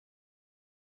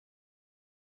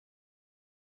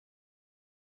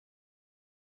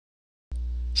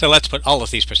So let's put all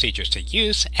of these procedures to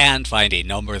use and find a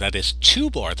number that is 2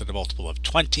 more than a multiple of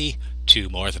 20, 2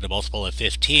 more than a multiple of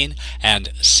 15,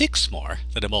 and 6 more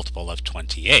than a multiple of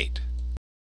 28.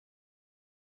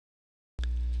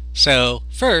 So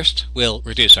first, we'll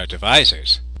reduce our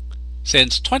divisors.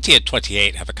 Since 20 and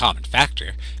 28 have a common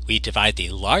factor, we divide the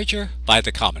larger by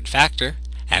the common factor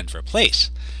and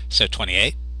replace. So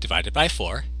 28 divided by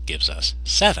 4 gives us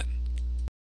 7.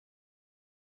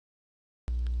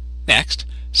 Next,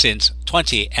 since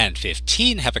 20 and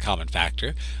 15 have a common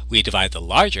factor, we divide the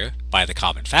larger by the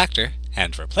common factor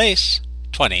and replace.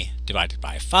 20 divided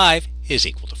by 5 is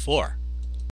equal to 4.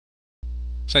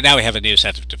 So now we have a new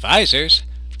set of divisors.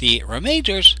 The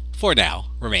remainders, for now,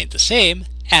 remain the same,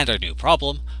 and our new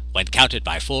problem, when counted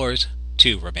by 4s,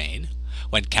 2 remain.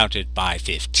 When counted by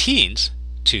 15s,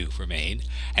 2 remain.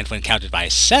 And when counted by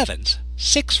 7s,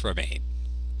 6 remain.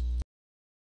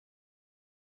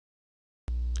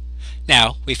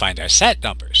 Now we find our set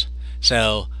numbers.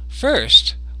 So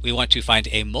first, we want to find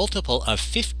a multiple of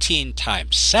 15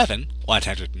 times 7,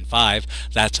 105.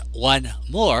 That's 1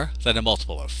 more than a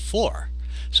multiple of 4.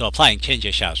 So applying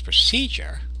Changes-Show's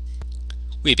procedure,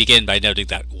 we begin by noting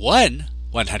that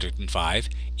 105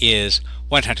 is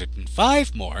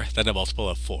 105 more than a multiple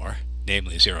of 4,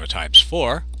 namely 0 times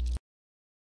 4.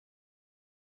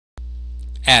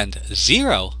 And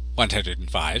 0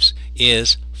 105s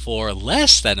is 4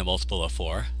 less than a multiple of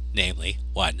 4, namely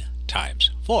 1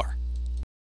 times 4.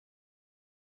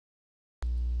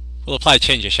 We'll apply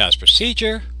Changes-Show's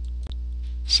procedure.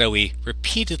 So we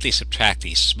repeatedly subtract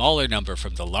the smaller number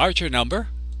from the larger number,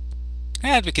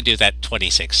 and we can do that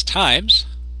 26 times.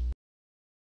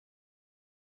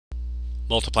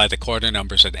 Multiply the corner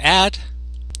numbers and add,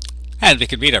 and we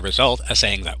can read our result as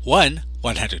saying that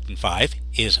 105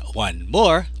 is 1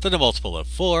 more than a multiple of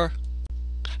 4,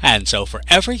 and so for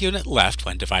every unit left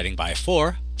when dividing by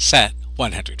 4, set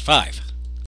 105.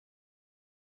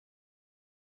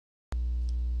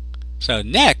 So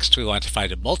next we want to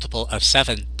find a multiple of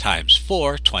 7 times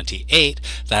 4, 28.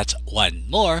 That's 1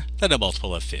 more than a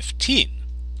multiple of 15.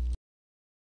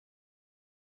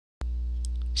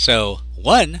 So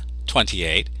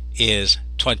 128 is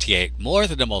 28 more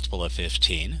than a multiple of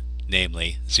 15,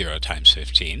 namely 0 times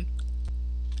 15.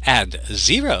 And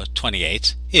 0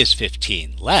 28 is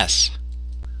 15 less.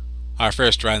 Our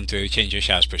first run through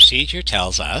Changes-Show's procedure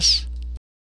tells us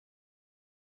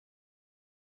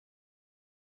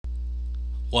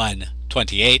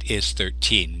 128 is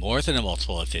 13 more than a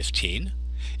multiple of 15.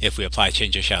 If we apply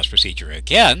Changes-Show's procedure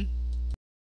again,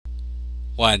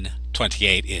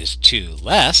 128 is 2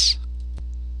 less,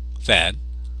 then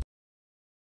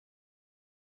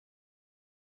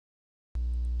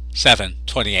 7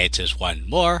 28 is 1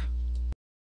 more,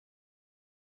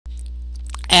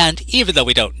 and even though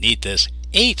we don't need this,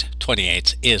 8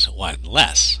 28 is 1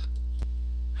 less.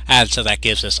 And so that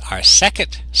gives us our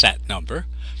second set number.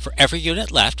 For every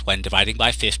unit left when dividing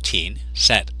by 15,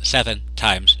 set 7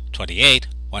 times 28,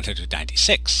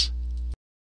 196.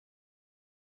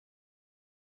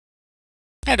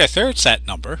 And our third set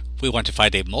number, we want to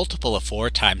find a multiple of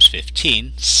 4 times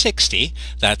 15, 60.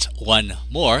 That's 1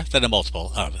 more than a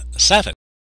multiple of 7.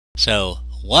 So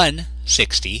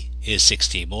 160 is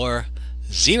 60 more,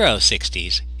 0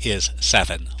 60s is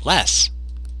 7 less.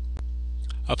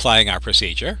 Applying our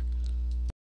procedure,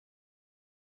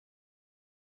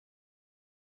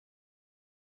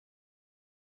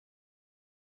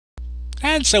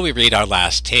 and so we read our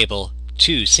last table.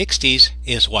 2 60s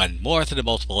is 1 more than a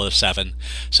multiple of 7.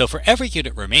 So for every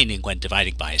unit remaining when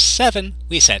dividing by 7,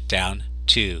 we set down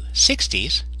 2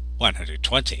 60s,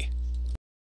 120.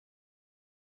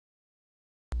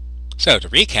 So to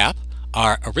recap,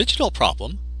 our original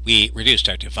problem, we reduced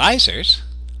our divisors,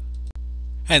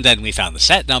 and then we found the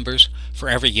set numbers. For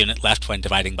every unit left when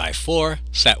dividing by 4,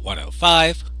 set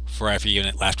 105. For every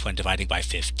unit left when dividing by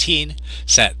 15,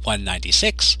 set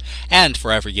 196, and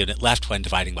for every unit left when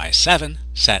dividing by 7,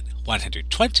 set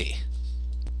 120.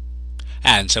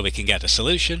 And so we can get a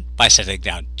solution by setting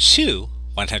down 2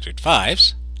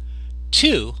 105s,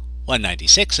 2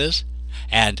 196s,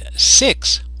 and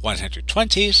 6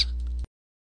 120s,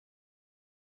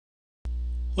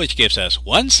 which gives us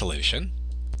one solution,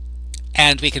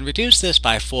 and we can reduce this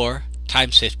by 4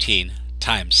 times 15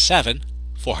 times 7,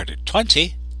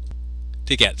 420,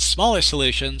 to get smaller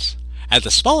solutions, and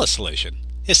the smallest solution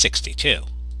is 62.